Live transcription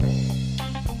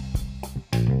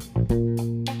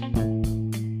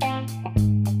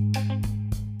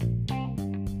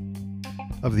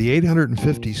Of the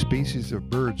 850 species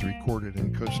of birds recorded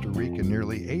in Costa Rica,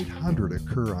 nearly 800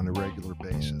 occur on a regular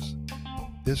basis.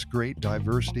 This great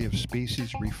diversity of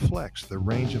species reflects the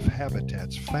range of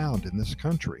habitats found in this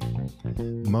country.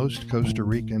 Most Costa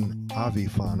Rican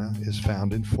avifauna is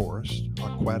found in forests.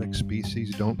 Aquatic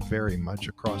species don't vary much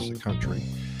across the country.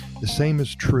 The same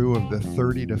is true of the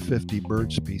 30 to 50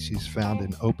 bird species found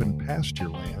in open pasture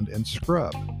land and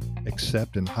scrub,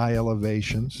 except in high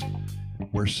elevations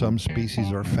where some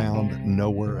species are found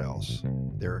nowhere else.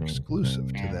 They're exclusive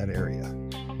to that area.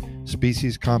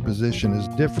 Species composition is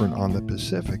different on the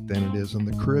Pacific than it is on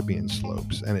the Caribbean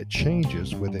slopes, and it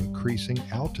changes with increasing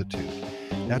altitude.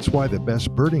 That's why the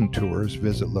best birding tours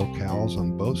visit locales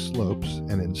on both slopes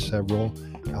and in several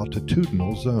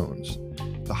altitudinal zones.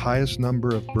 The highest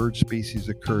number of bird species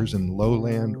occurs in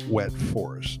lowland wet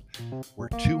forest, where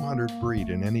 200 breed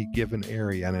in any given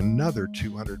area and another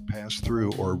 200 pass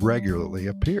through or regularly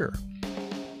appear.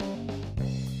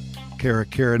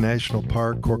 Caracara National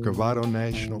Park, Corcovado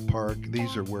National Park,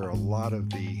 these are where a lot of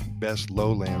the best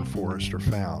lowland forests are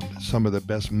found. Some of the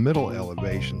best middle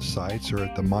elevation sites are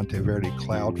at the Monteverde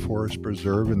Cloud Forest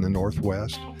Preserve in the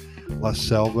northwest, La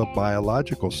Selva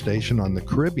Biological Station on the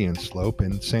Caribbean slope,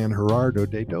 and San Gerardo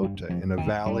de Dota in a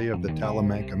valley of the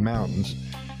Talamanca Mountains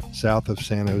south of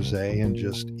San Jose and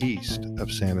just east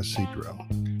of San Isidro.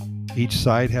 Each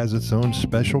site has its own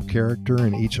special character,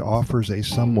 and each offers a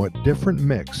somewhat different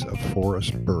mix of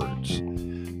forest birds.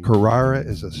 Carrara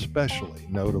is especially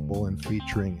notable in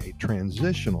featuring a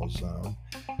transitional zone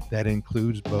that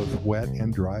includes both wet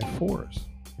and dry forests.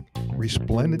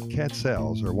 Resplendent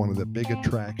quetzals are one of the big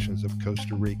attractions of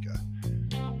Costa Rica.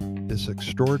 This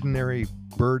extraordinary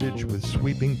birdage with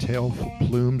sweeping tail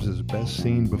plumes is best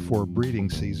seen before breeding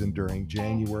season during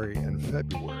January and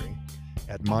February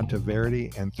at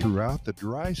Monteverde, and throughout the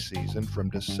dry season from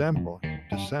December,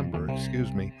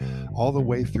 all the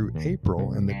way through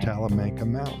April in the Talamanca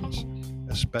Mountains,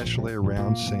 especially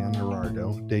around San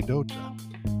Gerardo de Dota,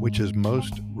 which is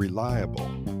most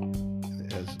reliable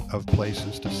of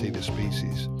places to see the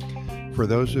species. For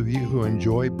those of you who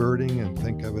enjoy birding and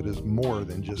think of it as more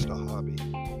than just a hobby,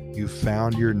 you've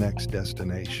found your next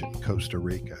destination, Costa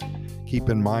Rica. Keep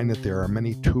in mind that there are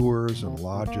many tours and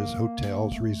lodges,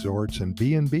 hotels, resorts, and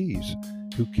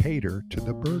B&Bs who cater to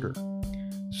the birder.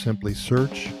 Simply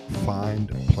search, find,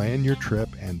 plan your trip,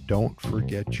 and don't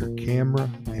forget your camera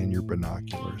and your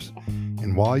binoculars.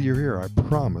 And while you're here, I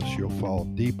promise you'll fall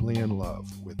deeply in love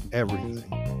with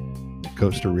everything that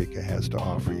Costa Rica has to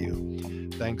offer you.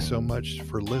 Thanks so much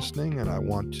for listening, and I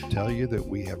want to tell you that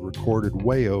we have recorded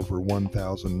way over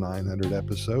 1,900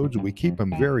 episodes. We keep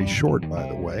them very short, by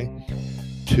the way,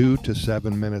 2 to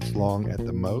 7 minutes long at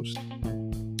the most.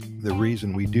 The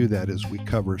reason we do that is we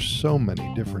cover so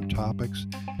many different topics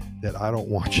that I don't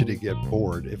want you to get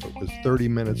bored. If it was 30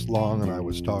 minutes long and I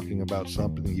was talking about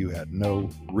something you had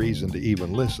no reason to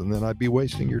even listen, then I'd be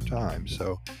wasting your time.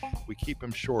 So we keep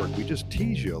them short. We just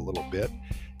tease you a little bit.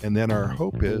 And then our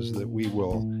hope is that we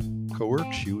will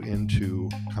coerce you into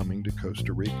coming to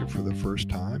Costa Rica for the first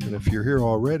time. And if you're here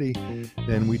already,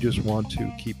 then we just want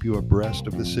to keep you abreast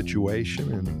of the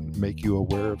situation and make you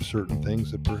aware of certain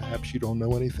things that perhaps you don't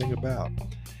know anything about.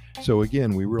 So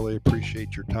again, we really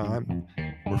appreciate your time.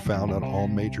 We're found on all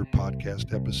major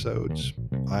podcast episodes,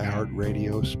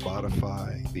 iHeartRadio,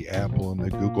 Spotify, the Apple and the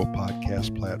Google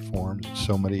podcast platforms, and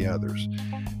so many others.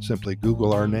 Simply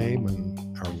Google our name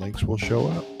and our links will show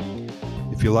up.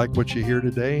 If you like what you hear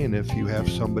today, and if you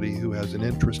have somebody who has an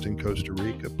interest in Costa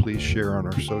Rica, please share on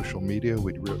our social media.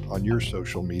 We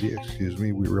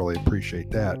really appreciate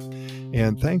that.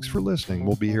 And thanks for listening.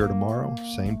 We'll be here tomorrow,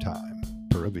 same time.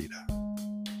 Pura Vida.